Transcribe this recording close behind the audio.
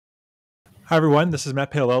Hi, everyone. This is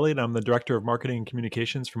Matt Paolelli, and I'm the Director of Marketing and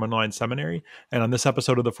Communications for Mundelein Seminary. And on this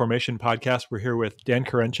episode of the Formation Podcast, we're here with Dan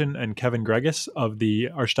Korenchan and Kevin Gregus of the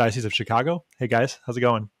Archdiocese of Chicago. Hey, guys. How's it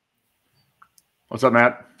going? What's up,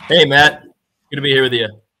 Matt? Hey, Matt. Good to be here with you.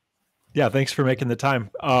 Yeah, thanks for making the time.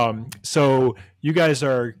 So you guys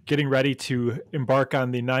are getting ready to embark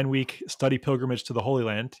on the 9-week study pilgrimage to the Holy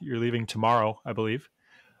Land. You're leaving tomorrow, I believe.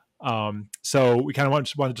 So we kind of want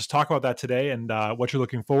to just talk about that today and what you're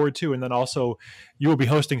looking forward to. And then also you will be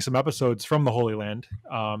hosting some episodes from the Holy Land.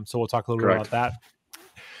 So we'll talk a little bit about that.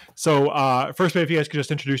 So first, maybe if you guys could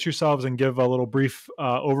just introduce yourselves and give a little brief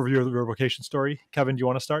overview of your vocation story. Kevin, do you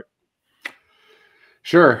want to start?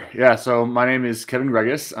 Sure. Yeah. So my name is Kevin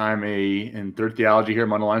Gregus. I'm in third theology here at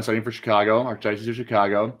Mundelein, studying for Chicago, Archdiocese of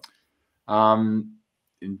Chicago. The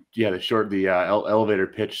elevator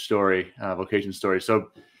pitch story, vocation story.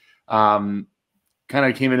 So kind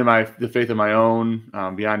of came into the faith of my own,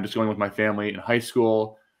 beyond just going with my family in high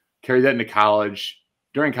school, carried that into college.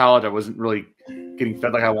 During college, I wasn't really getting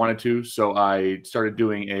fed like I wanted to. So I started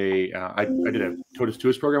doing I did a Totus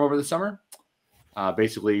Tuus program over the summer,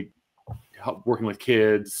 basically working with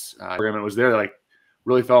kids. Program. It was there that I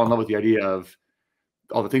really fell in love with the idea of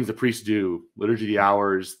all the things the priests do: liturgy, the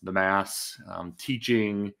hours, the mass,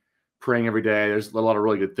 teaching, praying every day. There's a lot of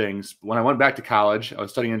really good things. When I went back to college, I was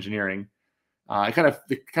studying engineering. It kind of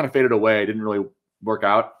faded away. It didn't really work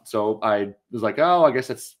out. So I was like, oh, I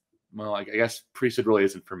guess priesthood really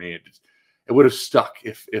isn't for me. It would have stuck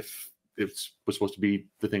if it was supposed to be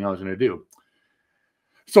the thing I was going to do.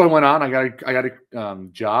 So I went on. I got a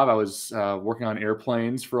job. I was working on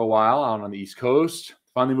airplanes for a while out on the East Coast.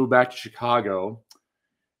 Finally moved back to Chicago.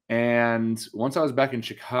 And once I was back in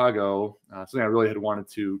Chicago, something I really had wanted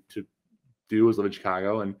to do was live in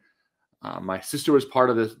Chicago. And my sister was part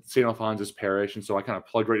of the St. Alphonsus parish. And so I kind of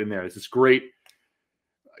plugged right in there. It's this great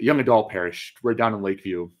young adult parish right down in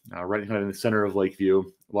Lakeview, right kind of in the center of Lakeview.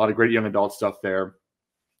 A lot of great young adult stuff there.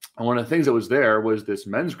 And one of the things that was there was this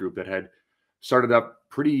men's group that had started up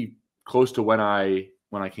pretty close to when I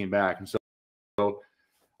came back. And so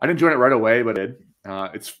I didn't join it right away, but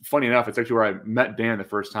it's funny enough, it's actually where I met Dan the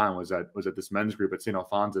first time was at this men's group at St.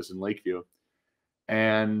 Alphonsus in Lakeview.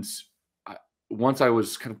 And once I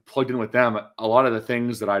was kind of plugged in with them, a lot of the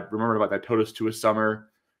things that I remembered about that Totus Tuus summer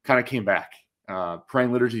kind of came back.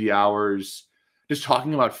 Praying liturgy, the hours, just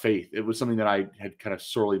talking about faith. It was something that I had kind of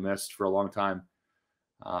sorely missed for a long time.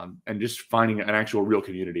 And just finding an actual real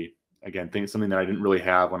community. Again, something that I didn't really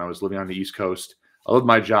have when I was living on the East Coast. I loved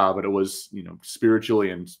my job, but it was,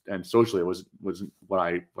 spiritually and socially, it wasn't what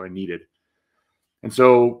I needed. And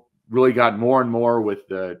so really got more and more with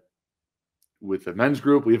the men's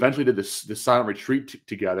group. We eventually did this silent retreat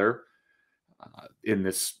together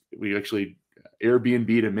we actually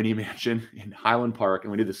Airbnb'd a mini mansion in Highland Park,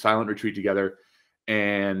 and we did the silent retreat together.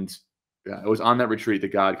 And it was on that retreat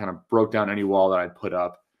that God kind of broke down any wall that I'd put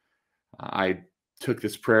up. I took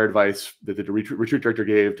this prayer advice that the retreat director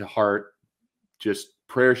gave to heart. Just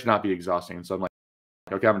prayer should not be exhausting. And so I'm like,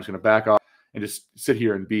 okay, I'm just going to back off and just sit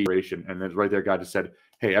here and be patient. And then right there, God just said,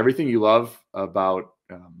 hey, everything you love about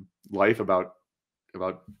life, about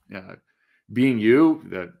being you,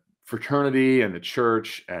 the fraternity and the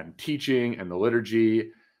church and teaching and the liturgy,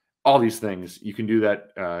 all these things, you can do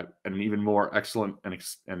that in an even more excellent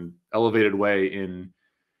and elevated way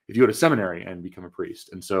if you go to seminary and become a priest.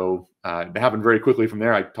 And so it happened very quickly from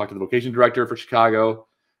there. I talked to the vocation director for Chicago,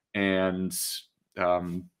 and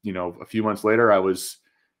a few months later I was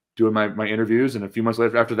doing my interviews, and a few months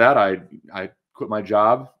later after that I quit my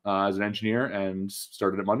job as an engineer and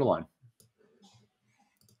started at Mundelein.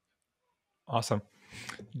 Awesome.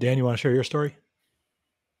 Dan, you want to share your story?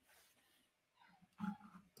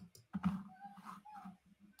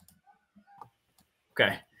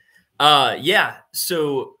 Okay.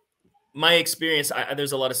 So my experience,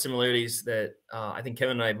 there's a lot of similarities that I think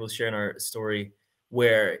Kevin and I both share in our story,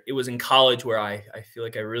 where it was in college where I feel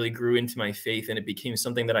like I really grew into my faith, and it became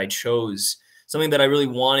something that I chose, something that I really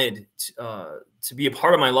wanted to be a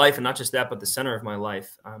part of my life, and not just that, but the center of my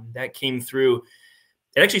life. That came through.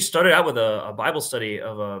 It actually started out with a Bible study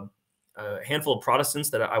of a handful of Protestants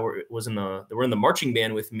that were in the marching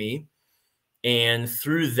band with me. And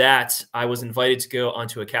through that, I was invited to go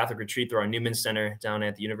onto a Catholic retreat through our Newman Center down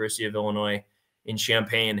at the University of Illinois in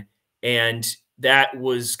Champaign. And that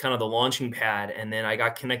was kind of the launching pad. And then I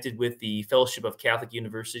got connected with the Fellowship of Catholic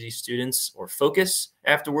University Students, or FOCUS,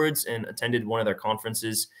 afterwards, and attended one of their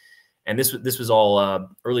conferences. And this was all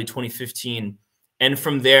early 2015. And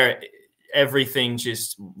from there, everything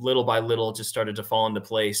just little by little just started to fall into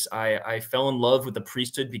place. I fell in love with the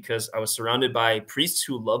priesthood because I was surrounded by priests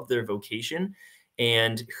who loved their vocation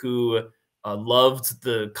and who loved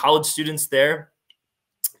the college students there,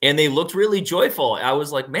 and they looked really joyful. I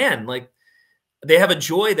was like, man, like they have a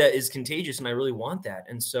joy that is contagious, and I really want that.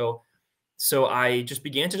 And so I just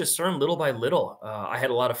began to discern little by little. I had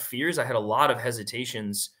a lot of fears. I had a lot of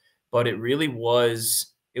hesitations, but it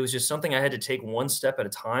was just something I had to take one step at a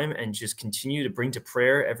time and just continue to bring to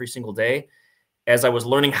prayer every single day. As I was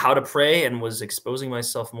learning how to pray and was exposing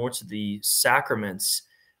myself more to the sacraments,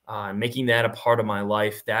 making that a part of my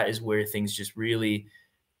life, that is where things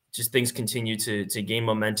things continue to gain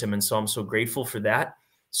momentum. And so I'm so grateful for that.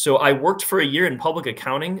 So I worked for a year in public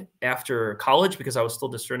accounting after college because I was still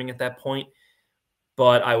discerning at that point.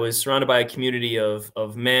 But I was surrounded by a community of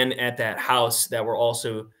men at that house that were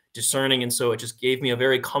also discerning. And so it just gave me a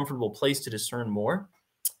very comfortable place to discern more.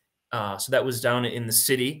 So that was down in the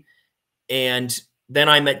city. And then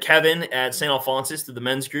I met Kevin at St. Alphonsus through the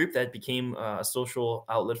men's group. That became a social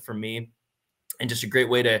outlet for me and just a great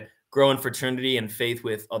way to grow in fraternity and faith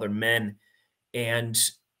with other men. And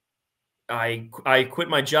I quit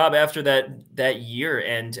my job after that year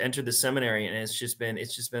and entered the seminary, and it's just been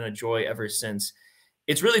a joy ever since.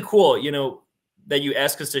 It's really cool, you know, that you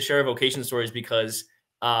ask us to share vocation stories because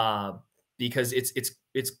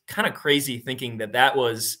it's kind of crazy thinking that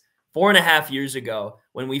was 4.5 years ago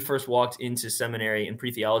when we first walked into seminary in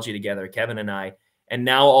pre-theology together, Kevin and I, and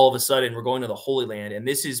now all of a sudden we're going to the Holy Land, and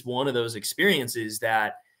this is one of those experiences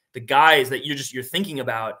that the guys that you're thinking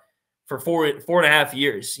about for 4.5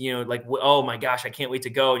 years, you know, like, oh my gosh, I can't wait to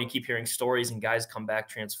go. And you keep hearing stories and guys come back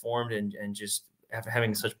transformed and just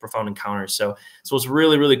having such profound encounters. So it's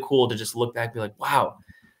really, really cool to just look back and be like, wow,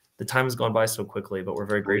 the time has gone by so quickly, but we're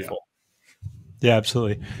very grateful. Yeah,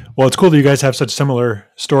 absolutely. Well, it's cool that you guys have such similar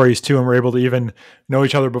stories too, and we're able to even know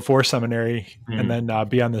each other before seminary and then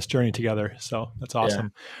be on this journey together. So that's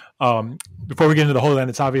awesome. Yeah. Before we get into the Holy Land,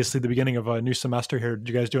 it's obviously the beginning of a new semester here. Did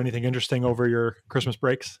you guys do anything interesting over your Christmas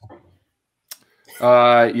breaks?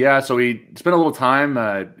 Yeah, so we spent a little time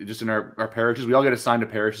just in our parishes. We all get assigned to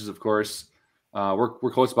parishes, of course.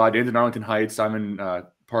 We're close by, Dane's in Arlington Heights. I'm in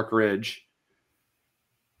Park Ridge.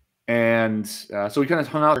 And so we kind of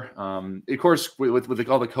hung out there. Of course, with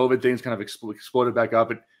all the COVID things kind of exploded back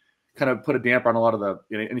up, it kind of put a damper on a lot of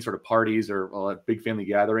any sort of parties or big family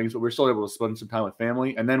gatherings, but we were still able to spend some time with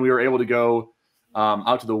family. And then we were able to go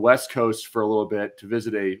out to the West Coast for a little bit to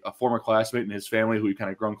visit a former classmate and his family who we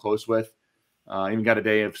kind of grown close with. Even got a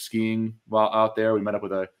day of skiing while out there. We met up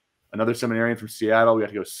with another seminarian from Seattle. We got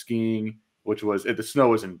to go skiing, which was the snow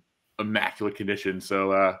was in immaculate condition.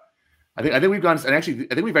 So I think we've gone, and actually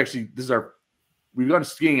I think we've gone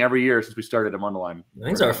skiing every year since we started at Mundelein. I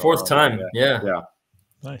think it's our 4th time. Yeah.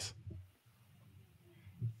 Nice.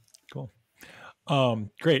 Cool.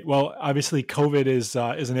 Great. Well, obviously COVID is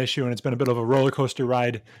an issue, and it's been a bit of a roller coaster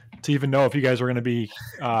ride to even know if you guys were going to be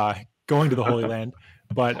going to the Holy Land.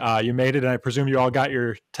 But you made it, and I presume you all got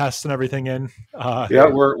your tests and everything in. Yeah,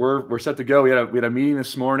 we're set to go. We had a meeting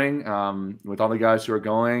this morning with all the guys who are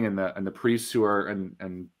going and the priests who are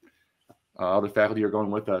and other faculty are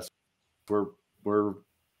going with us. We're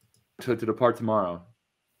to depart tomorrow.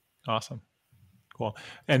 Awesome, cool.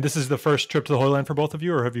 And this is the first trip to the Holy Land for both of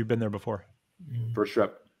you, or have you been there before? First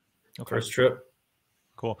trip. Okay. First trip.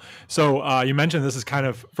 Cool. So you mentioned this is kind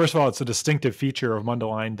of, first of all, it's a distinctive feature of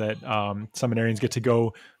Mundelein that seminarians get to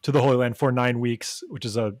go to the Holy Land for 9 weeks, which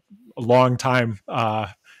is a long time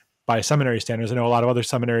by seminary standards. I know a lot of other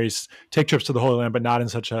seminaries take trips to the Holy Land, but not in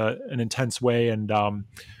such an intense way. And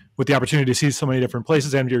with the opportunity to see so many different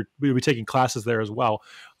places, and we'll be taking classes there as well.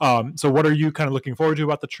 So what are you kind of looking forward to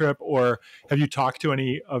about the trip? Or have you talked to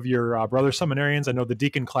any of your brother seminarians? I know the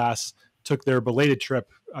deacon class took their belated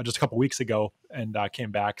trip just a couple weeks ago and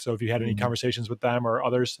came back. So have you had any conversations with them or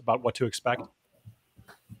others about what to expect?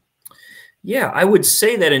 Yeah, I would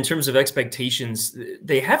say that in terms of expectations,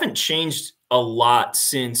 they haven't changed a lot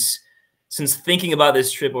since thinking about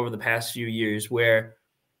this trip over the past few years, where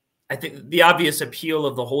I think the obvious appeal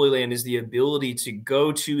of the Holy Land is the ability to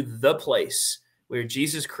go to the place where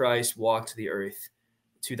Jesus Christ walked the earth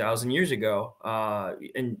 2,000 years ago.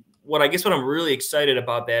 And what I'm really excited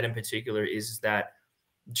about that in particular is that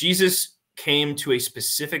Jesus came to a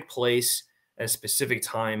specific place at a specific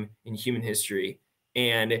time in human history.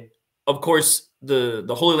 And of course,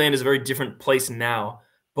 the Holy Land is a very different place now,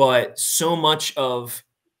 but so much of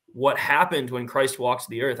what happened when Christ walked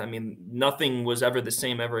the earth, I mean, nothing was ever the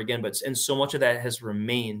same ever again, and so much of that has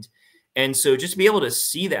remained. And so just to be able to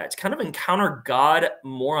see that, to kind of encounter God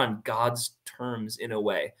more on God's terms in a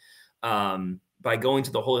way, by going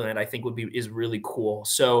to the Holy Land, I think is really cool.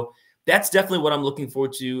 So that's definitely what I'm looking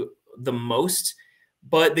forward to the most.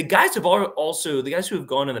 But the guys who have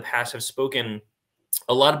gone in the past have spoken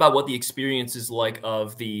a lot about what the experience is like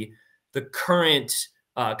of the current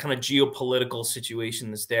kind of geopolitical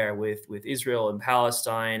situation that's there with Israel and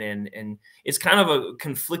Palestine, and it's kind of a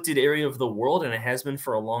conflicted area of the world, and it has been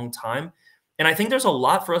for a long time. And I think there's a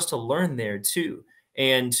lot for us to learn there too,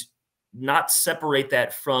 and not separate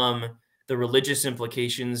that from the religious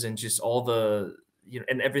implications and just all the,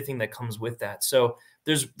 and everything that comes with that. So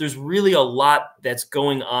there's really a lot that's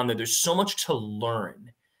going on there. There's so much to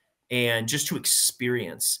learn and just to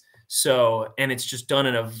experience. So, and it's just done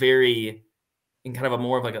in kind of a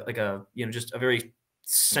more of like a just a very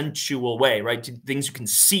sensual way, right? To things you can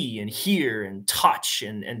see and hear and touch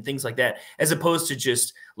and things like that, as opposed to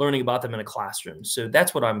just learning about them in a classroom. So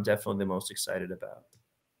that's what I'm definitely the most excited about.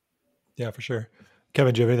 Yeah, for sure.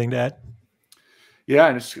 Kevin, do you have anything to add? Yeah,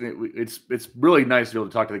 and it's really nice to be able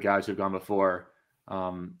to talk to the guys who've gone before.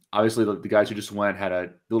 Obviously, the guys who just went had a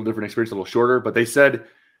little different experience, a little shorter, but they said,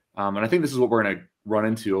 and I think this is what we're going to run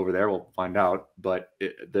into over there. We'll find out. But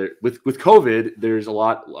with COVID, there's a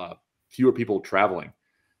lot fewer people traveling,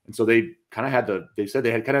 and so they kind of had the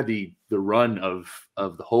run of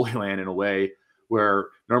the Holy Land in a way where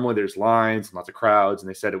normally there's lines and lots of crowds, and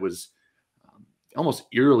they said it was almost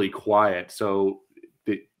eerily quiet. So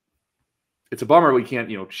it's a bummer we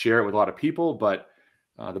can't share it with a lot of people, but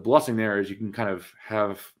the blessing there is you can kind of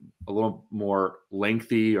have a little more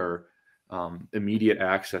lengthy or immediate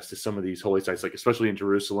access to some of these holy sites, like especially in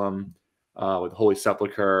Jerusalem with the Holy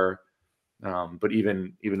Sepulchre, but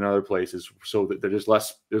even in other places, so that there's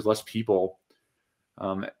less people.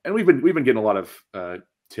 And we've been getting a lot of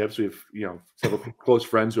tips. We've several close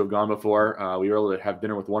friends who have gone before. We were able to have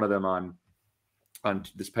dinner with one of them on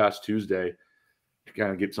this past Tuesday to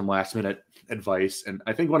kind of get some last minute advice. And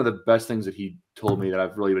I think one of the best things that he told me that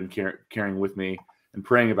I've really been carrying with me and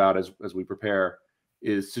praying about as we prepare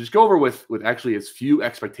is to just go over with actually as few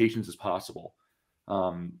expectations as possible.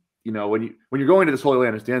 When you're going to this Holy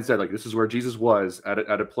Land, as Dan said, like this is where Jesus was at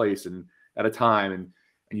a place and at a time, and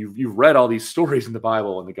you've read all these stories in the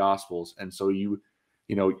Bible and the Gospels, and so for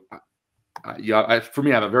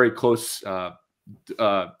me, I have a very close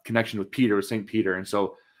connection with Peter, with St. Peter, and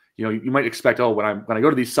so you might expect, when I go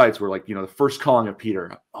to these sites where the first calling of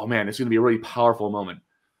Peter, oh man, it's going to be a really powerful moment.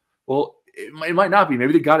 Well, it might not be.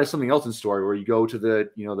 Maybe God has something else in store where you go to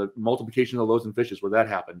the multiplication of the loaves and fishes where that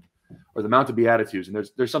happened, or the Mount of Beatitudes, and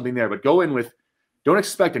there's something there. But go in with, don't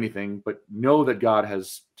expect anything, but know that God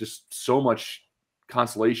has just so much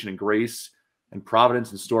consolation and grace and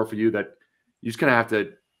providence in store for you that you just kind of have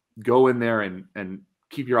to go in there and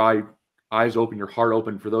keep your eyes open, your heart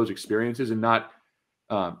open for those experiences, and not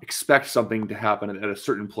expect something to happen at a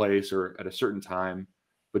certain place or at a certain time,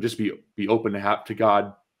 but just be open to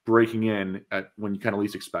God breaking in at when you kind of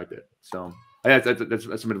least expect it. So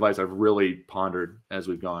that's some advice I've really pondered as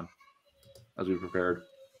we've prepared.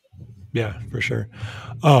 Yeah, for sure.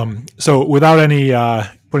 So without any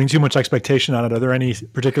putting too much expectation on it, are there any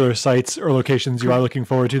particular sites or locations you are looking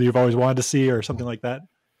forward to that you've always wanted to see, or something like that?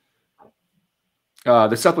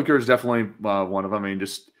 The Sepulchre is definitely one of them. I mean,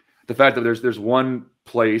 just the fact that there's one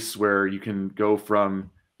place where you can go from,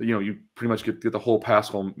 you pretty much get the whole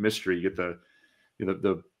Paschal mystery. You get the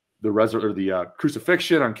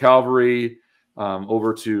crucifixion on Calvary,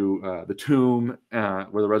 over to the tomb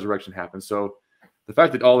where the resurrection happens. So the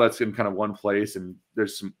fact that all that's in kind of one place, and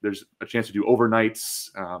there's a chance to do overnights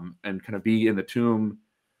and kind of be in the tomb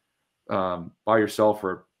by yourself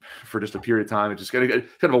for just a period of time. It's just kind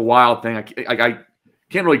of a wild thing. I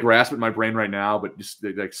can't really grasp it in my brain right now, but just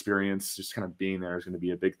the experience, just kind of being there, is going to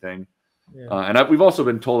be a big thing. Yeah. And we've also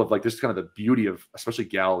been told of this kind of the beauty of especially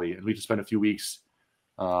Galilee, and we just spent a few weeks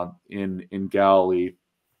in Galilee,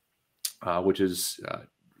 which is a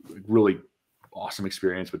really awesome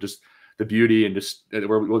experience. But just the beauty, and just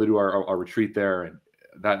we'll do our retreat there, and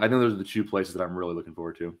that, I think those are the two places that I'm really looking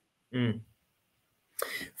forward to.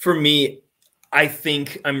 For me, I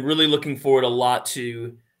think I'm really looking forward a lot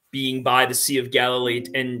to being by the Sea of Galilee.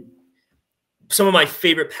 And some of my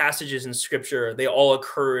favorite passages in Scripture, they all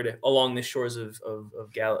occurred along the shores of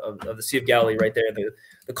the Sea of Galilee, right there.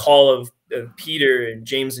 The call of Peter and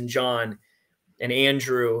James and John and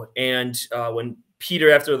Andrew, and when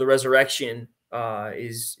Peter, after the resurrection,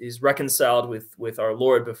 is reconciled with our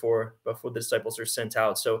Lord before the disciples are sent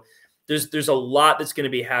out. So there's a lot that's going to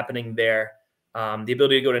be happening there. The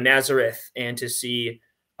ability to go to Nazareth and to see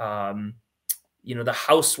the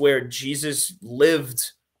house where Jesus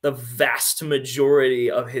lived the vast majority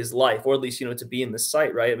of his life, or at least, to be in the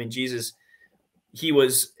site, right? I mean, Jesus,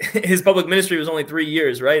 his public ministry was only 3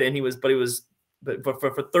 years, right? And but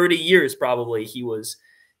for 30 years, probably he was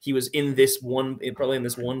in this one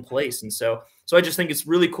place. And so So I just think it's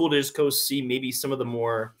really cool to just go see maybe some of the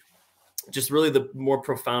more, just really the more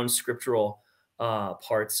profound scriptural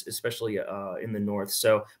parts, especially in the north.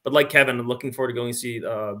 So, but like Kevin, I'm looking forward to going to see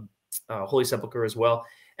Holy Sepulchre as well.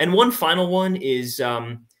 And one final one is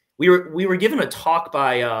we were given a talk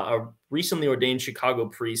by a recently ordained Chicago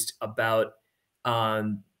priest about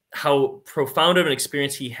how profound of an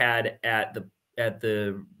experience he had at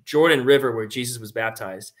the Jordan River where Jesus was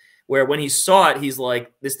baptized, where when he saw it, he's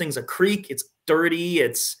like, this thing's a creek, it's dirty,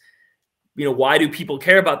 it's, you know, why do people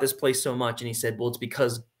care about this place so much? And he said, well, it's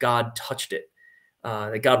because God touched it,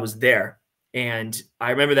 that God was there. And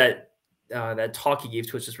I remember that talk he gave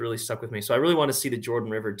to us just really stuck with me. So I really want to see the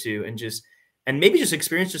Jordan River too, and maybe just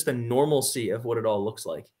experience just the normalcy of what it all looks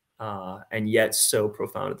like, and yet so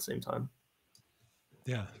profound at the same time.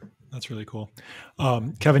 Yeah, that's really cool.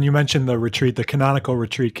 Kevin, you mentioned the retreat, the canonical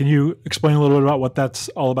retreat. Can you explain a little bit about what that's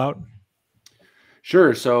all about?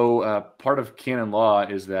 Sure. So part of canon law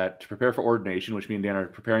is that to prepare for ordination, which me and Dan are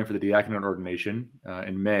preparing for the diaconate ordination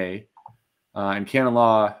in May, and canon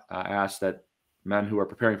law asks that men who are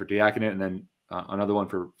preparing for diaconate and then another one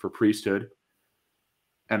for priesthood,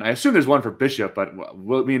 and I assume there's one for bishop, but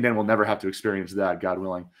me and Dan will never have to experience that, God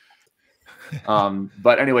willing.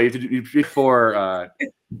 But anyway, for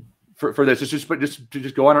this,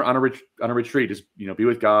 just go on a retreat, just, you know, be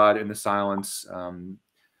with God in the silence.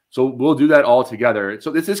 So we'll do that all together.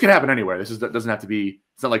 So this can happen anywhere. Doesn't have to be.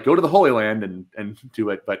 It's not like go to the Holy Land and do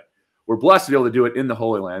it, but we're blessed to be able to do it in the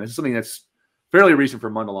Holy Land. This is something that's fairly recent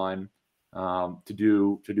for Mundelein to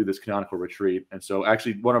do this canonical retreat. And so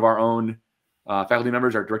actually, one of our own faculty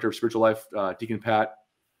members, our director of spiritual life, Deacon Pat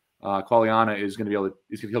Qualiana, is going to be able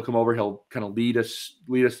to. He'll come over. He'll kind of lead us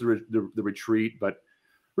through the retreat. But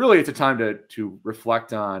really, it's a time to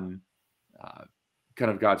reflect on kind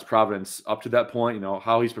of God's providence up to that point. You know,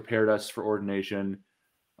 how He's prepared us for ordination,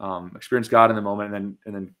 experience God in the moment,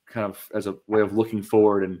 and then kind of as a way of looking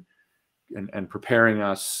forward and preparing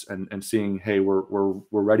us and seeing, hey, we're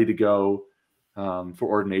ready to go for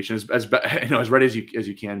ordination as ready as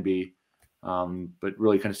you can be, but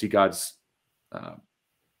really kind of see God's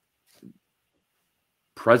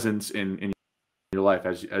presence in your life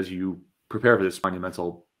as you prepare for this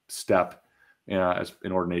monumental step as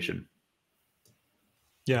in ordination.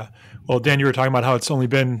 Yeah. Well, Dan, you were talking about how it's only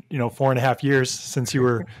been, 4.5 years since you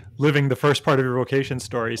were living the first part of your vocation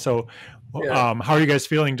story. So how are you guys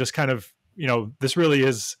feeling? Just kind of, this really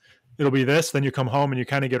is, it'll be this, then you come home and you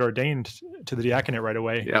kind of get ordained to the diaconate right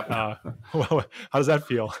away. Yeah. Well, how does that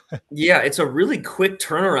feel? Yeah, it's a really quick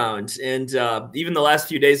turnaround. And even the last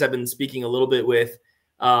few days, I've been speaking a little bit with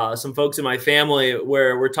some folks in my family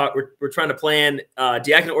where we're trying to plan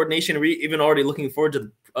diaconate ordination. We're even already looking forward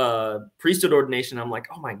to the priesthood ordination. I'm like,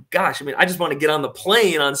 oh my gosh! I mean, I just want to get on the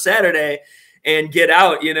plane on Saturday and get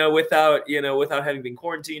out, without having been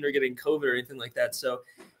quarantined or getting COVID or anything like that. So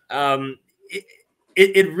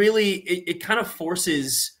it really kind of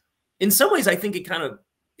forces, in some ways, I think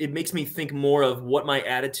it makes me think more of what my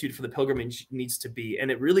attitude for the pilgrimage needs to be. And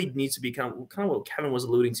it really needs to be kind of what Kevin was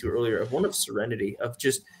alluding to earlier, of one of serenity, of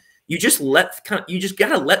you just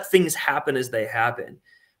gotta let things happen as they happen.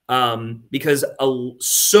 Because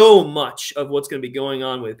so much of what's going to be going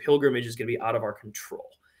on with pilgrimage is going to be out of our control.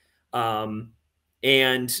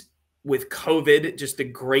 And with COVID, just the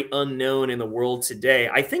great unknown in the world today,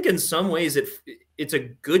 I think in some ways it's a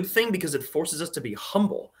good thing because it forces us to be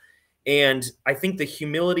humble. And I think the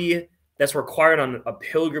humility that's required on a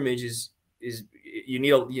pilgrimage is you need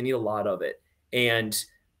a lot of it. And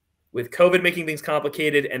with COVID making things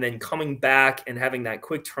complicated and then coming back and having that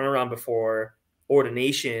quick turnaround before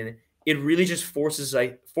ordination, it really just forces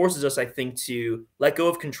us, I think, to let go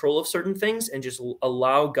of control of certain things and just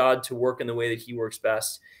allow God to work in the way that He works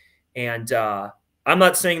best. And I'm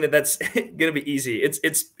not saying that that's going to be easy.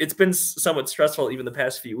 It's been somewhat stressful even the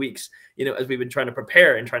past few weeks, as we've been trying to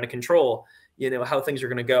prepare and trying to control, how things are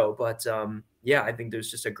going to go. But yeah, I think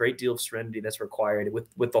there's just a great deal of serenity that's required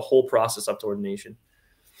with the whole process up to ordination.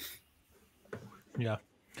 Yeah.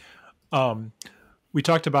 We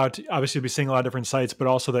talked about, obviously you'll be seeing a lot of different sites, but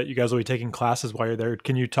also that you guys will be taking classes while you're there.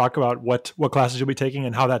 Can you talk about what classes you'll be taking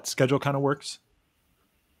and how that schedule kind of works?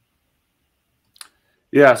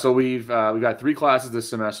 Yeah, so we've got 3 classes this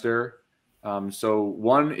semester. So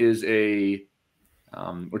one is we're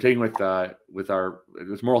taking with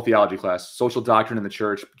moral theology class, social doctrine in the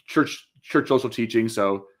church social teaching.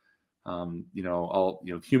 So, the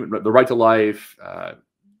right to life,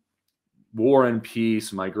 war and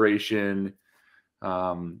peace, migration,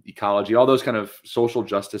 ecology, all those kind of social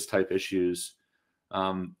justice type issues.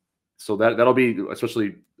 So that'll be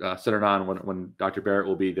especially centered on when Dr. Barrett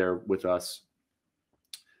will be there with us.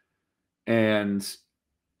 And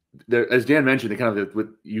there, as Dan mentioned,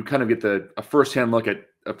 you kind of get a firsthand look at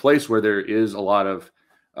a place where there is a lot of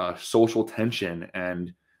social tension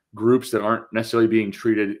and groups that aren't necessarily being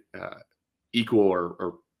treated equal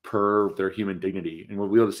or per their human dignity. And we'll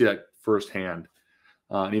be able to see that firsthand,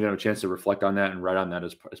 and even have a chance to reflect on that and write on that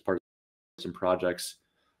as part of some projects.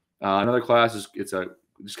 Another class is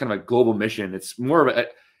just kind of a global mission. It's more of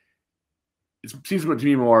it seems to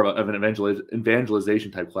me more of an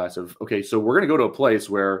evangelization type class of, okay, so we're going to go to a place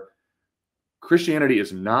where Christianity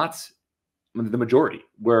is not the majority,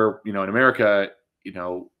 where, in America,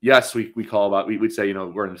 yes, we'd say,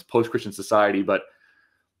 we're in this post-Christian society, but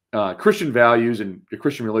Christian values and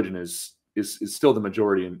Christian religion is still the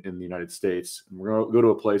majority in the United States. And we're going to go to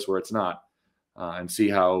a place where it's not, and see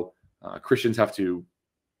how Christians have to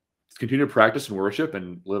continue to practice and worship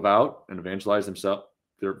and live out and evangelize themselves,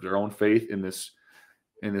 their own faith in this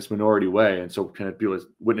minority way. And so kind of be able to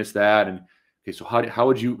witness that. And okay, so how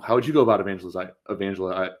would you go about evangelizing?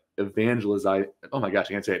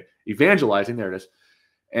 There it is.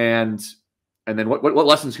 And then what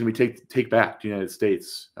lessons can we take back to the United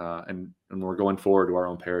States, and we're going forward to our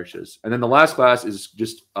own parishes. And then the last class is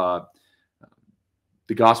just the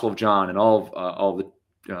Gospel of John and all the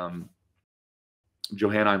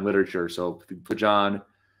Johannine literature. So the John,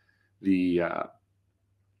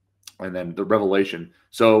 and then the Revelation.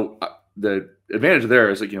 So the advantage there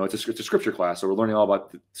is that, it's a scripture class. So we're learning all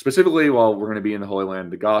about, specifically while we're going to be in the Holy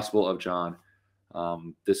Land, the Gospel of John.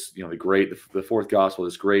 The fourth gospel,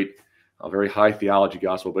 this great, very high theology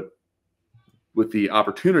gospel, but with the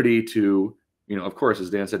opportunity to, of course, as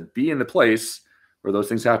Dan said, be in the place where those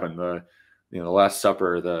things happen. The Last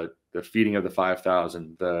Supper, the feeding of the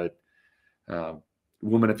 5,000, the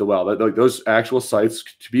woman at the well, those actual sites,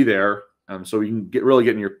 to be there. So you can really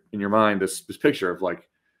get in your mind this picture of like,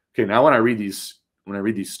 okay, now when I read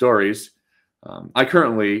these stories, I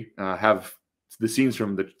currently have the scenes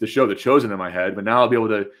from the show The Chosen in my head, but now I'll be able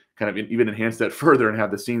to kind of even enhance that further and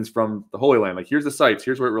have the scenes from the Holy Land. Like, here's the sites,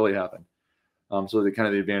 here's where it really happened. So the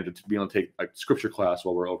advantage of being able to take a scripture class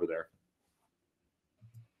while we're over there.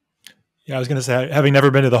 Yeah, I was going to say, having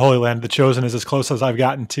never been to the Holy Land, The Chosen is as close as I've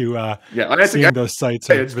gotten to seeing those sites.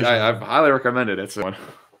 I highly recommend it. It's one.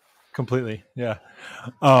 Completely, yeah.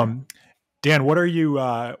 Dan, what do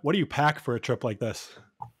you pack for a trip like this?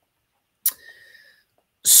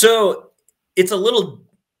 So it's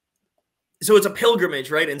a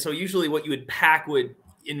pilgrimage, right? And so usually what you would pack would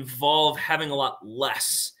involve having a lot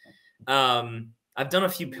less. I've done a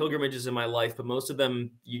few pilgrimages in my life, but most of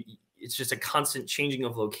them, it's just a constant changing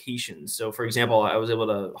of locations. So for example, I was able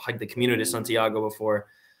to hike the Camino de Santiago before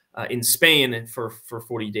in Spain for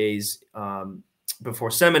 40 days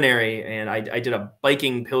before seminary. And I did a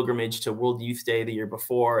biking pilgrimage to World Youth Day the year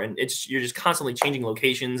before. And you're just constantly changing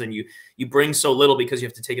locations, and you bring so little because you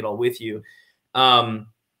have to take it all with you.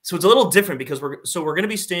 So it's a little different because we're going to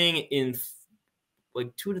be staying in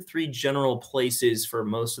like 2 to 3 general places for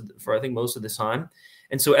I think most of the time.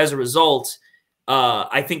 And so as a result,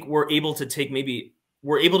 I think we're able to take a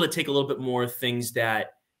little bit more things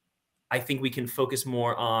that I think we can focus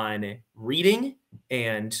more on reading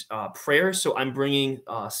and prayer. So I'm bringing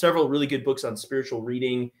several really good books on spiritual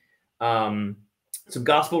reading, some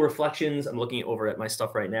gospel reflections. I'm looking over at my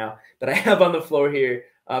stuff right now that I have on the floor here.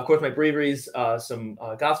 Of course, my breviaries, some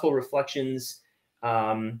gospel reflections,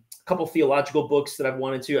 a couple theological books that I've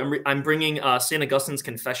wanted to. I'm bringing St. Augustine's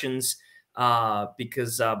Confessions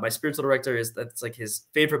because my spiritual director that's like his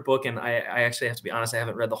favorite book, and I actually have to be honest, I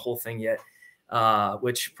haven't read the whole thing yet,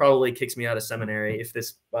 which probably kicks me out of seminary if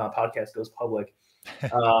this podcast goes public.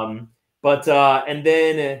 And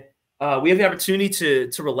then we have the opportunity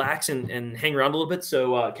to relax and hang around a little bit.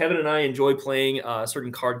 So Kevin and I enjoy playing a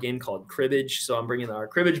certain card game called cribbage. So I'm bringing our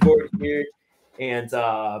cribbage board here and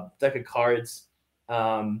deck of cards.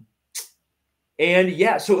 And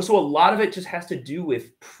yeah, so a lot of it just has to do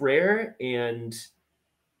with prayer and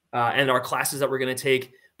our classes that we're going to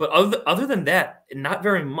take. But other than that, not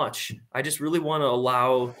very much. I just really want to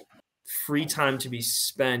allow free time to be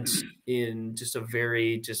spent in just all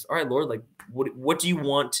right, Lord, like what do you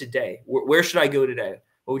want today? Where should I go today?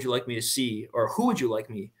 What would you like me to see? Or who would you like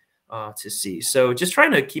me to see? So just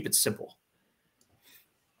trying to keep it simple.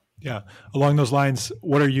 Yeah. Along those lines,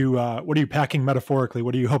 what are you packing metaphorically?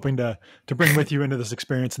 What are you hoping to bring with you into this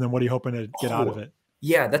experience? And then what are you hoping to get out of it?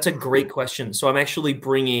 Yeah, that's a great question. So I've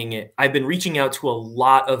been reaching out to a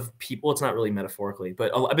lot of people. It's not really metaphorically,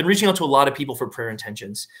 but I've been reaching out to a lot of people for prayer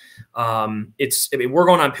intentions. We're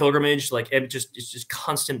going on pilgrimage, like it's just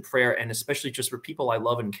constant prayer, and especially just for people I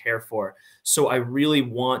love and care for. So I really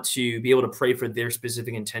want to be able to pray for their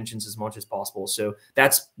specific intentions as much as possible. So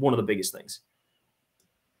that's one of the biggest things.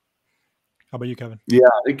 How about you, Kevin? Yeah,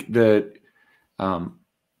 I think that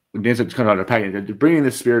Dan said it's kind of unpacking, bringing the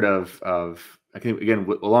spirit of I think again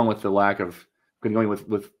along with the lack of going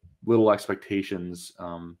with little expectations,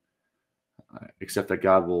 except that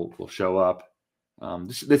God will show up.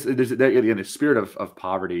 There's again the spirit of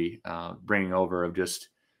poverty bringing over of just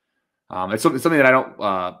it's something that I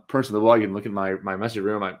don't personally. Well, you can look at my message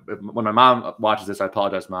room. When my mom watches this, I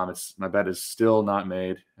apologize, Mom. My bed is still not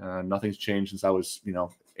made. Nothing's changed since I was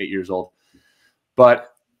 8 years old.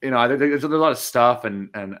 But there's a lot of stuff,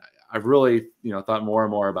 and I've really thought more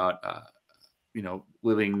and more about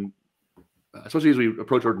living, especially as we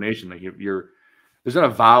approach ordination. Like there's not a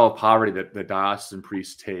vow of poverty that the diocesan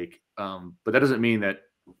priests take, but that doesn't mean that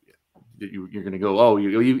you're going to go. Oh,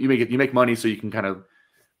 you make money so you can kind of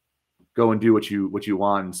go and do what you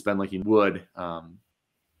want and spend like you would,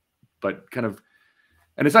 but kind of.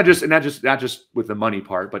 And it's not just with the money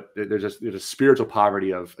part, but there's a spiritual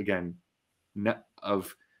poverty of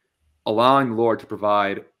of allowing the Lord to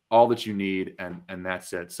provide all that you need, and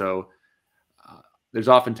that's it. So there's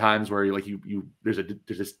often times where there's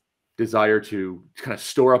this desire to kind of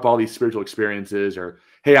store up all these spiritual experiences, or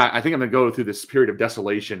hey, I think I'm gonna go through this period of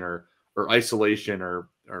desolation or isolation or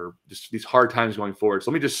just these hard times going forward.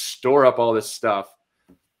 So let me just store up all this stuff,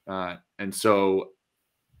 and so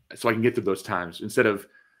I can get through those times instead of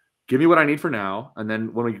give me what I need for now, and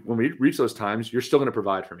then when we reach those times, you're still going to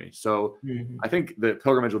provide for me. So I think the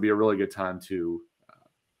pilgrimage will be a really good time to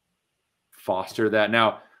foster that.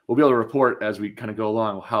 Now we'll be able to report as we kind of go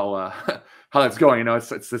along how that's going.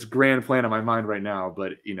 It's this grand plan in my mind right now,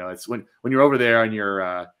 but it's when you're over there and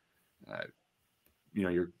you're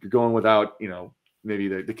going without maybe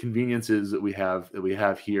the conveniences that we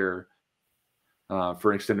have here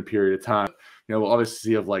for an extended period of time. We'll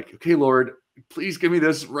obviously see of like, okay, Lord, please give me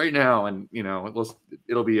this right now, and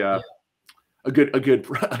it'll be a good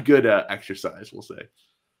exercise, we'll say.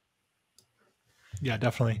 Yeah,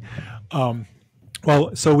 definitely.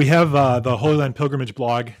 Well, so we have the Holy Land Pilgrimage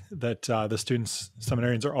blog that the students,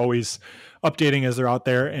 seminarians, are always updating as they're out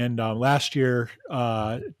there. And last year,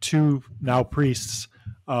 2 now priests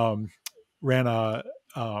ran a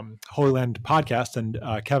Holy Land podcast, and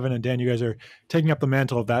Kevin and Dan, you guys are taking up the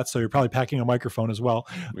mantle of that. So you're probably packing a microphone as well.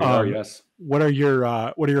 We are, yes. What are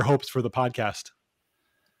your hopes for the podcast?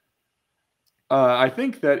 I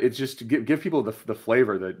think that it's just to give people the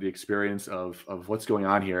flavor, the experience of what's going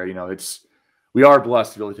on here. We are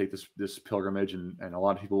blessed to be able to take this pilgrimage, and a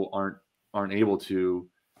lot of people aren't able to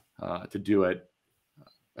do it,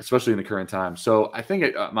 especially in the current time. So I think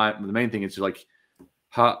the main thing is like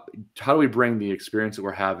how do we bring the experience that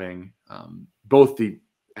we're having, both the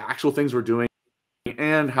actual things we're doing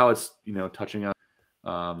and how it's touching us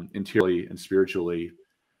interiorly and spiritually.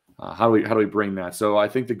 How do we bring that? So I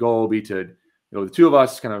think the goal will be to the 2 of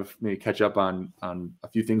us kind of maybe catch up on a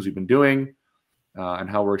few things we've been doing. And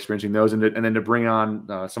how we're experiencing those, and then to bring on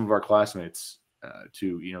some of our classmates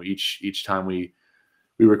to each time we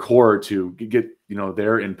record to get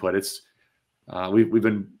their input. It's we've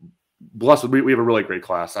been blessed. We have a really great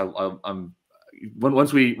class.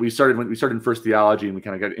 Once we started in first theology, and we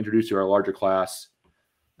kind of got introduced to our larger class,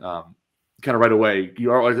 kind of right away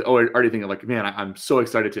you are already thinking like, man, I'm so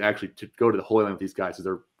excited to go to the Holy Land with these guys,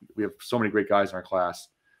 because we have so many great guys in our class.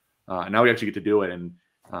 And now we actually get to do it and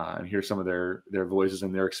hear some of their voices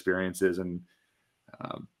and their experiences and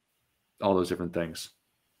all those different things.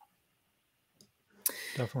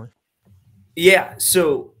 Definitely. Yeah.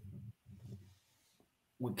 So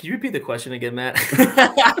can you repeat the question again, Matt?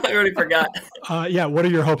 I already forgot. Yeah. What are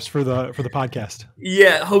your hopes for the podcast?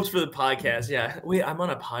 Yeah. Hopes for the podcast. Yeah. Wait, I'm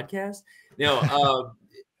on a podcast? No,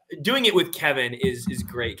 doing it with Kevin is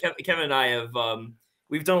great. Kevin and I have,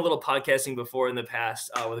 we've done a little podcasting before in the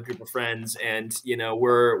past with a group of friends, and we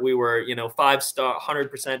were 5-star,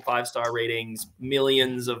 100% 5-star ratings,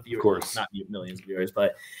 millions of viewers. Of course, not millions of viewers,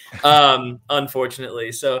 but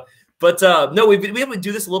unfortunately. So, but no, we've been able to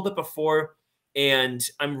do this a little bit before, and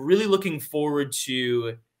I'm really looking forward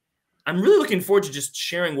to just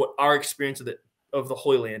sharing what our experience of the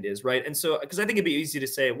Holy Land is, right? And so, because I think it'd be easy to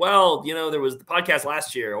say, well, there was the podcast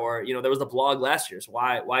last year, or there was the blog last year, so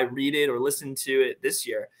why read it or listen to it this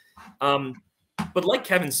year? But like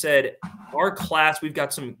Kevin said, our class, we've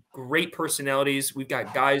got some great personalities. We've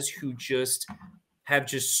got guys who just have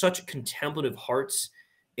just such contemplative hearts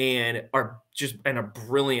and are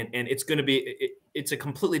brilliant. And it's going to be, it's a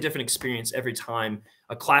completely different experience every time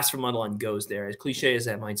a class from Mundelein goes there, as cliche as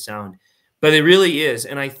that might sound, but it really is.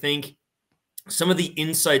 And I think some of the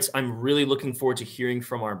insights I'm really looking forward to hearing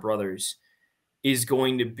from our brothers is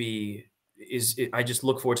going to be, I just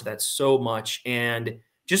look forward to that so much. And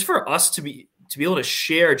just for us to be able to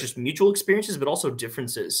share just mutual experiences, but also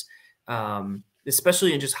differences,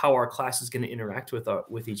 especially in just how our class is going to interact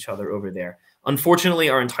with each other over there. Unfortunately,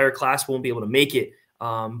 our entire class won't be able to make it,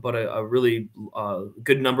 but a really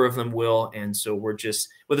good number of them will. And so we're just,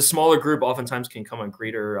 with a smaller group, oftentimes can come a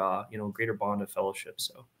greater bond of fellowship.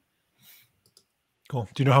 So cool.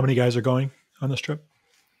 Do you know how many guys are going on this trip?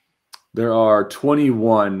 There are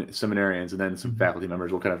 21 seminarians and then some faculty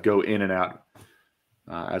members will kind of go in and out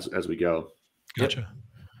as we go. Gotcha. Yep.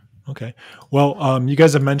 Okay. Well, you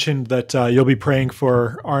guys have mentioned that you'll be praying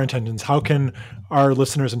for our intentions. How can our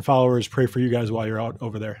listeners and followers pray for you guys while you're out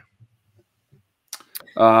over there?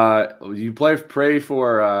 You pray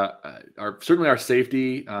for certainly our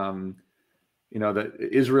safety. That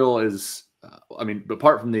Israel is. But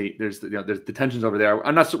apart from there's the tensions over there.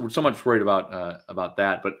 I'm not so much worried about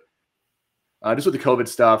that, but just with the COVID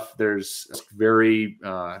stuff, there's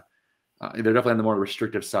they're definitely on the more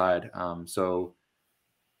restrictive side. So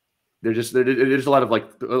there's a lot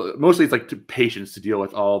of mostly it's patience to deal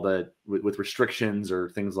with with restrictions or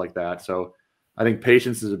things like that. So I think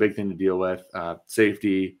patience is a big thing to deal with,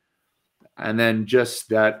 safety, and then just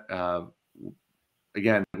that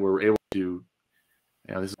again, we're able to,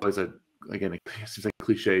 this is always it seems like a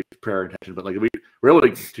cliche prayer intention, but we're able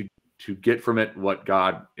to get from it what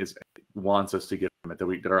God wants us to get from it.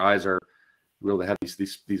 That our eyes are really have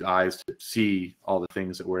these eyes to see all the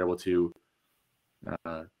things that we're able to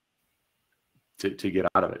get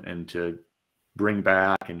out of it and to bring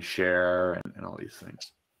back and share and all these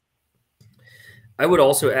things. I would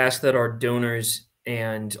also ask that our donors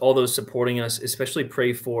and all those supporting us, especially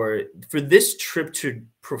pray for this trip to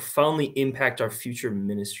profoundly impact our future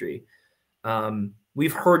ministry.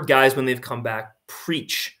 We've heard guys when they've come back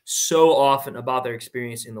preach so often about their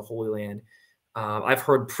experience in the Holy Land. I've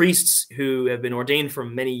heard priests who have been ordained for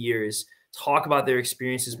many years talk about their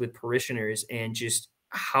experiences with parishioners and just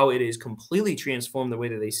how it has completely transformed the way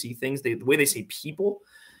that they see things, the way they see people,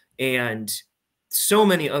 and so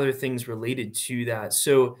many other things related to that.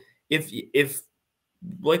 So if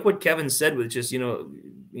like what Kevin said, with just,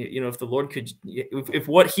 if the Lord could, if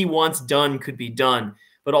what he wants done could be done,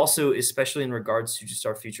 but also especially in regards to just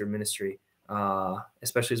our future ministry,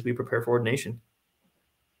 especially as we prepare for ordination.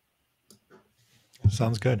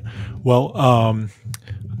 Sounds good. Well, I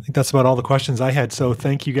think that's about all the questions I had. So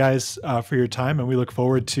thank you guys for your time, and we look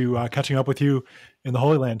forward to catching up with you in the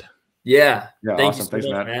Holy Land. Yeah. Thanks,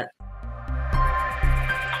 Matt.